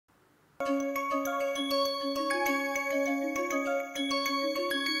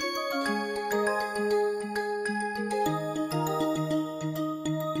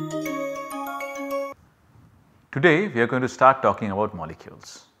Today we are going to start talking about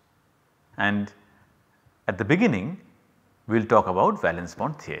molecules, and at the beginning we will talk about valence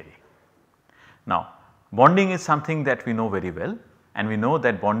bond theory. Now bonding is something that we know very well, and we know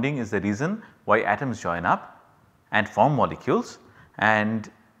that bonding is the reason why atoms join up and form molecules,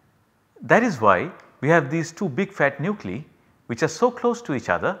 and that is why we have these two big fat nuclei which are so close to each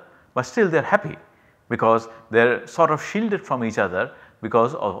other, but still they are happy because they are sort of shielded from each other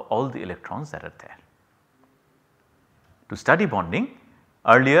because of all the electrons that are there. To study bonding,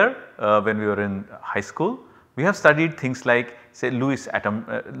 earlier when we were in high school, we have studied things like say Lewis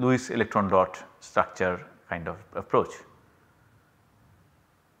electron dot structure kind of approach.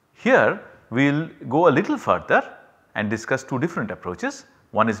 Here we will go a little further and discuss two different approaches.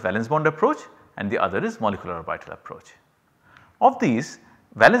 One is valence bond approach and the other is molecular orbital approach. Of these,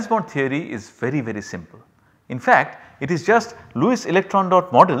 valence bond theory is very simple. In fact, it is just Lewis electron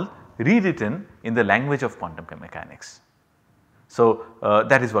dot model rewritten in the language of quantum mechanics. So,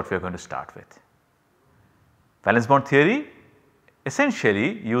 that is what we are going to start with. Valence bond theory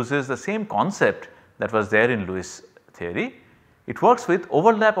essentially uses the same concept that was there in Lewis theory. It works with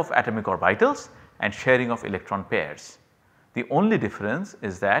overlap of atomic orbitals and sharing of electron pairs. The only difference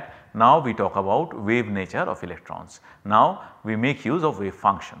is that now we talk about wave nature of electrons. Now we make use of wave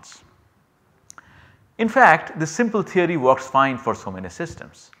functions. In fact, this simple theory works fine for so many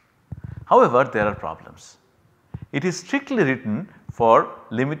systems. However, there are problems. It is strictly written for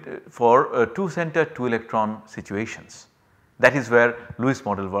two center 2 electron situations. That is where Lewis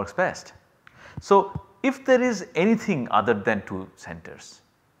model works best. So, if there is anything other than 2 centers,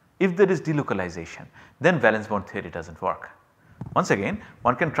 if there is delocalization, then valence bond theory does not work. Once again,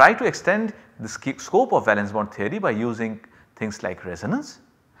 one can try to extend the scope of valence bond theory by using things like resonance,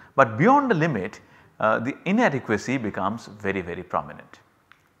 but beyond the limit the inadequacy becomes very prominent.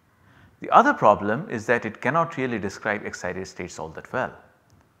 The other problem is that it cannot really describe excited states all that well.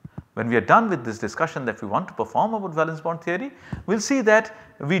 When we are done with this discussion that we want to perform about valence bond theory, we will see that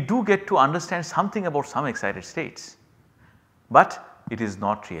we do get to understand something about some excited states, but it is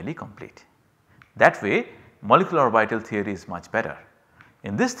not really complete. That way molecular orbital theory is much better.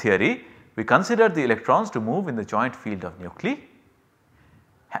 In this theory, we consider the electrons to move in the joint field of nuclei.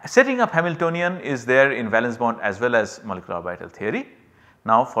 Setting up Hamiltonian is there in valence bond as well as molecular orbital theory.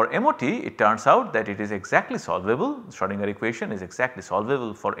 Now for MOT, it turns out that it is exactly solvable, the Schrodinger equation is exactly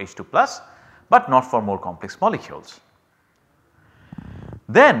solvable for H2 plus, but not for more complex molecules.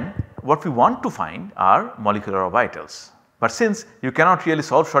 Then what we want to find are molecular orbitals, but since you cannot really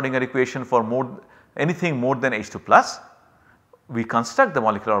solve Schrodinger equation for anything more than H2 plus, we construct the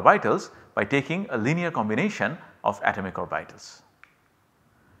molecular orbitals by taking a linear combination of atomic orbitals.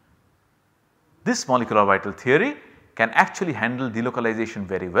 This molecular orbital theory can actually handle delocalization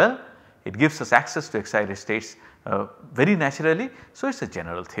very well. It gives us access to excited states very naturally. So, it is a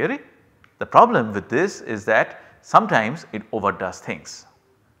general theory. The problem with this is that sometimes it overdoes things.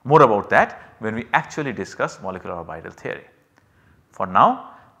 More about that when we actually discuss molecular orbital theory. For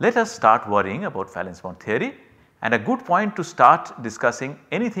now, let us start worrying about valence bond theory, and a good point to start discussing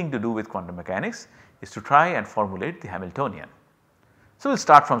anything to do with quantum mechanics is to try and formulate the Hamiltonian. So, we will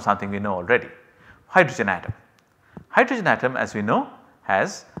start from something we know already, hydrogen atom. Hydrogen atom, as we know,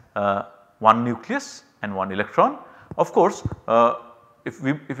 has one nucleus and one electron. Of course, if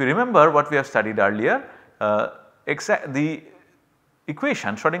we remember what we have studied earlier, the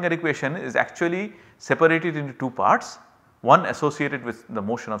equation, Schrodinger equation is actually separated into two parts, one associated with the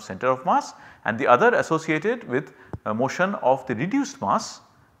motion of center of mass and the other associated with motion of the reduced mass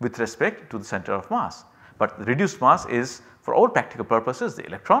with respect to the center of mass. But the reduced mass is for all practical purposes the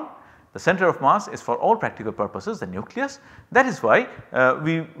electron. The center of mass is for all practical purposes the nucleus. That is why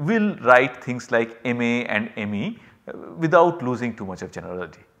we will write things like Ma and Me without losing too much of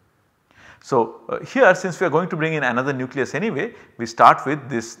generality. So, here since we are going to bring in another nucleus anyway, we start with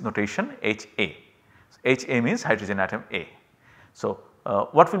this notation Ha. Ha means hydrogen atom A. So,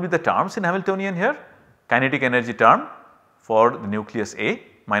 what will be the terms in Hamiltonian here? Kinetic energy term for the nucleus A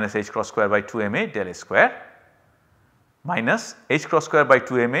minus h cross square by 2 Ma del A square minus h cross square by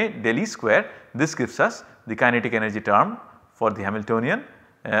 2 Ma del E square. This gives us the kinetic energy term for the Hamiltonian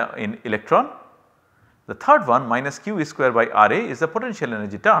in electron. The third one minus q E square by Ra is the potential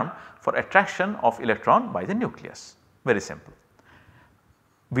energy term for attraction of electron by the nucleus, very simple.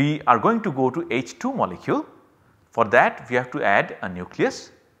 We are going to go to H2 molecule. For that we have to add a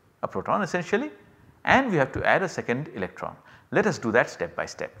nucleus, a proton essentially, and we have to add a second electron. Let us do that step by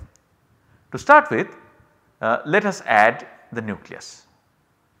step. To start with, let us add the nucleus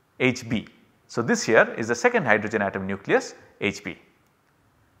Hb. So, this here is the second hydrogen atom nucleus Hb.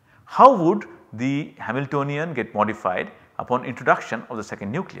 How would the Hamiltonian get modified upon introduction of the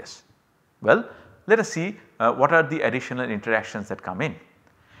second nucleus? Well, let us see what are the additional interactions that come in.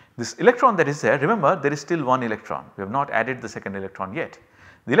 This electron that is there, remember there is still one electron, we have not added the second electron yet.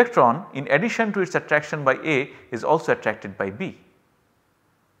 The electron, in addition to its attraction by A, is also attracted by B.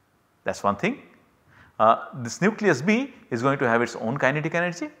 That is one thing. This nucleus B is going to have its own kinetic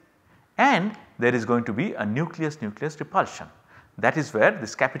energy, and there is going to be a nucleus-nucleus repulsion. That is where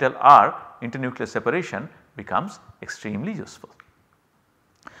this capital R internuclear separation becomes extremely useful.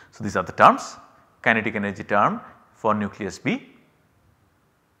 So, these are the terms: kinetic energy term for nucleus B,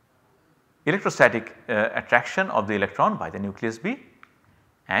 electrostatic attraction of the electron by the nucleus B,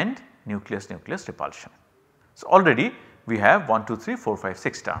 and nucleus-nucleus repulsion. So, already we have 1, 2, 3, 4, 5,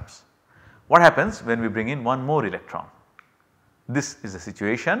 6 terms. What happens when we bring in one more electron? This is the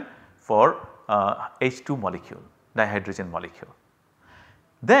situation for H2 molecule, dihydrogen molecule.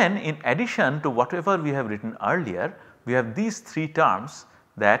 Then in addition to whatever we have written earlier, we have these 3 terms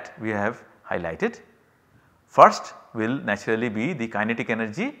that we have highlighted. First will naturally be the kinetic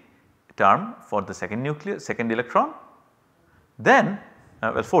energy term for the second electron, then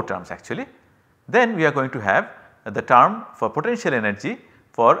well 4 terms actually. Then we are going to have the term for potential energy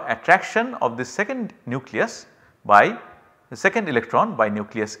for attraction of the second nucleus by the second electron by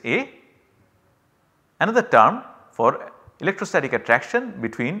nucleus A, another term for electrostatic attraction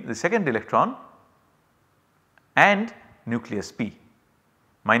between the second electron and nucleus B,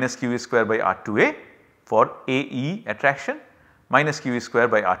 minus QE square by R2A for AE attraction, minus QE square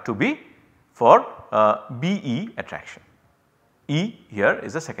by R2B for BE attraction. E here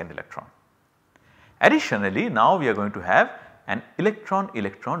is the second electron. Additionally, now we are going to have an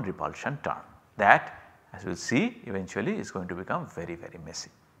electron-electron repulsion term that, as we will see, eventually is going to become very, very messy.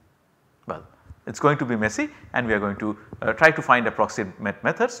 Well, it is going to be messy, and we are going to try to find approximate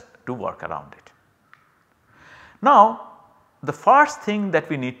methods to work around it. Now, the first thing that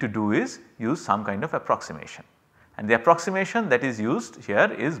we need to do is use some kind of approximation, and the approximation that is used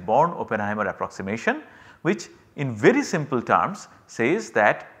here is Born-Oppenheimer approximation, which in very simple terms says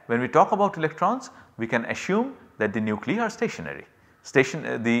that when we talk about electrons, we can assume that the nuclei are stationary.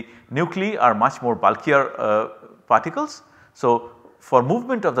 The nuclei are much more bulkier particles. So, for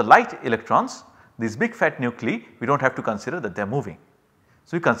movement of the light electrons, these big fat nuclei, we do not have to consider that they are moving.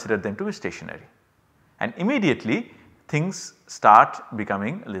 So, we consider them to be stationary, and immediately things start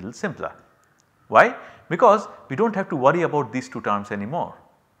becoming a little simpler. Why? Because we do not have to worry about these 2 terms anymore.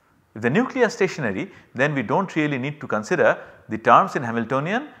 If the nuclei are stationary, then we do not really need to consider the terms in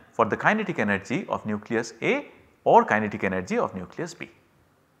Hamiltonian for the kinetic energy of nucleus A or kinetic energy of nucleus B.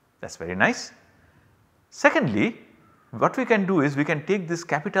 That is very nice. Secondly, what we can do is we can take this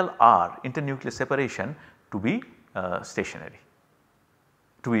capital R internuclear separation to be stationary,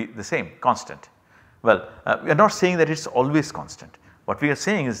 to be the same constant. Well, we are not saying that it is always constant. What we are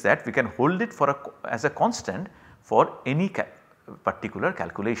saying is that we can hold it for as a constant for any particular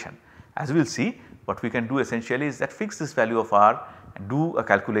calculation. As we will see, what we can do essentially is that fix this value of R and do a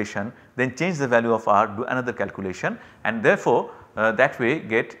calculation, then change the value of R, do another calculation, and therefore that way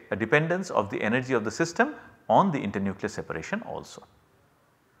get a dependence of the energy of the system on the internuclear separation also.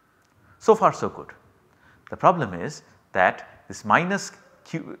 So far so good. The problem is that this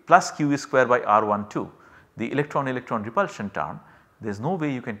plus QE square by R12, the electron-electron repulsion term, there is no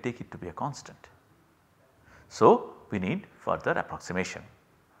way you can take it to be a constant. So, we need further approximation.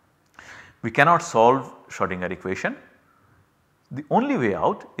 We cannot solve Schrodinger equation. The only way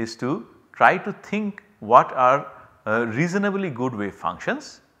out is to try to think what are reasonably good wave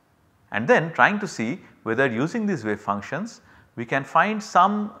functions, and then trying to see whether using these wave functions we can find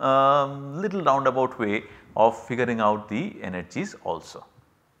some little roundabout way of figuring out the energies also.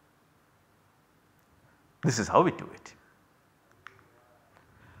 This is how we do it.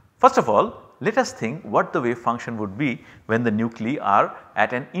 First of all, let us think what the wave function would be when the nuclei are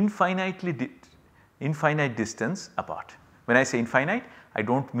at an infinite distance apart. When I say infinite, I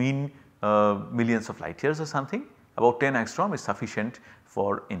do not mean millions of light years or something. About 10 angstrom is sufficient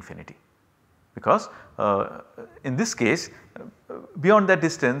for infinity, because in this case beyond that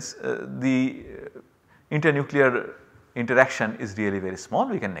distance the internuclear interaction is really very small,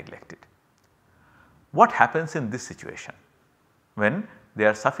 we can neglect it. What happens in this situation? When they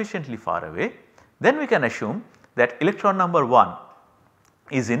are sufficiently far away, then we can assume that electron number 1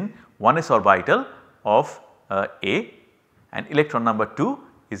 is in 1s orbital of A, and electron number 2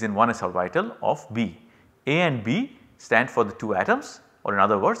 is in 1s orbital of B. A and B stand for the 2 atoms, or in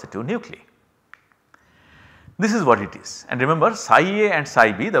other words the 2 nuclei. This is what it is, and remember psi A and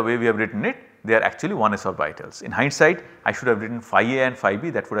psi B, the way we have written it, they are actually 1s orbitals. In hindsight I should have written phi a and phi b,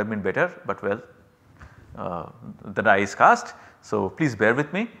 that would have been better, but well, the die is cast. So, please bear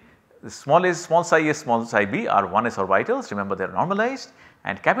with me. The small psi a, small psi b are 1s orbitals, remember they are normalized,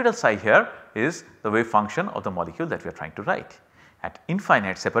 and capital psi here is the wave function of the molecule that we are trying to write. At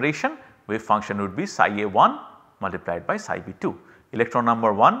infinite separation, wave function would be psi a1 multiplied by psi b2, electron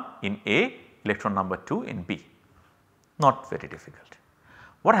number 1 in A, electron number 2 in B. Not very difficult.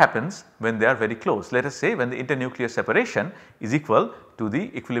 What happens when they are very close? Let us say when the internuclear separation is equal to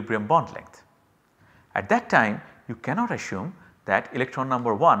the equilibrium bond length. At that time you cannot assume that electron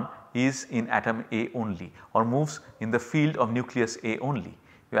number 1 is in atom A only or moves in the field of nucleus A only.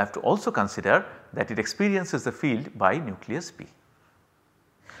 You have to also consider that it experiences the field by nucleus B.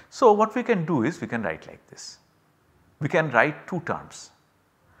 So, what we can do is we can write like this. We can write two terms.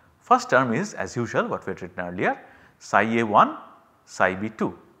 First term is as usual what we had written earlier, psi a1 psi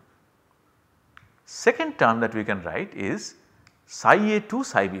b2. Second term that we can write is psi a2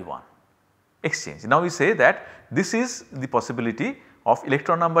 psi b1 exchange. Now, we say that this is the possibility of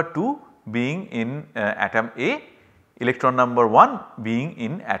electron number 2 being in atom A, electron number 1 being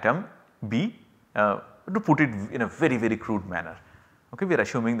in atom B, to put it in a very crude manner. Okay, we are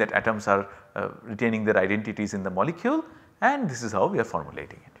assuming that atoms are retaining their identities in the molecule, and this is how we are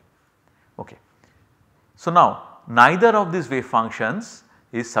formulating it. Okay. So, now neither of these wave functions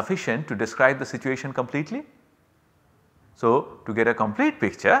is sufficient to describe the situation completely. So, to get a complete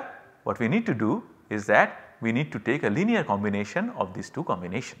picture, what we need to do is that we need to take a linear combination of these two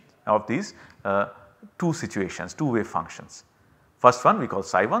combinations of these two situations, two wave functions. First one we call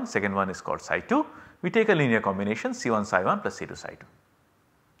psi 1, second one is called psi 2. We take a linear combination C1 psi 1 plus C2 psi 2.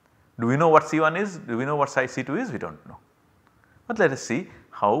 Do we know what C1 is? Do we know what psi C2 is? We do not know. But let us see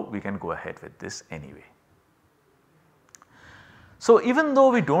how we can go ahead with this anyway. So, even though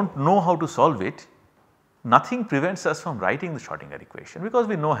we do not know how to solve it, nothing prevents us from writing the Schrodinger equation, because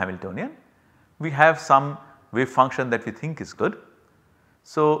we know Hamiltonian, we have some wave function that we think is good.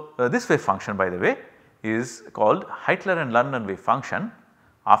 So, this wave function by the way is called Heitler and London wave function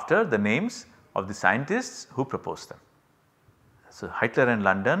after the names of the scientists who proposed them. So, Heitler and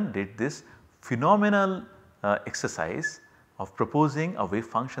London did this phenomenal exercise of proposing a wave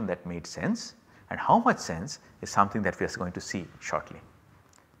function that made sense, and how much sense is something that we are going to see shortly.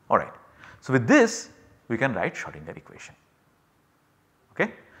 Alright. So, with this we can write Schrodinger equation.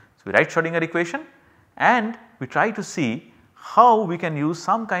 Okay. So, we write Schrodinger equation and we try to see how we can use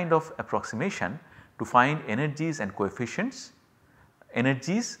some kind of approximation to find energies and coefficients.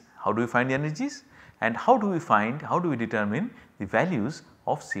 Energies, how do we find the energies, and how do we determine the values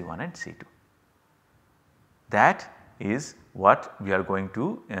of C1 and C2. That is what we are going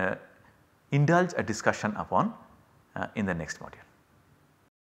to indulge a discussion upon in the next module.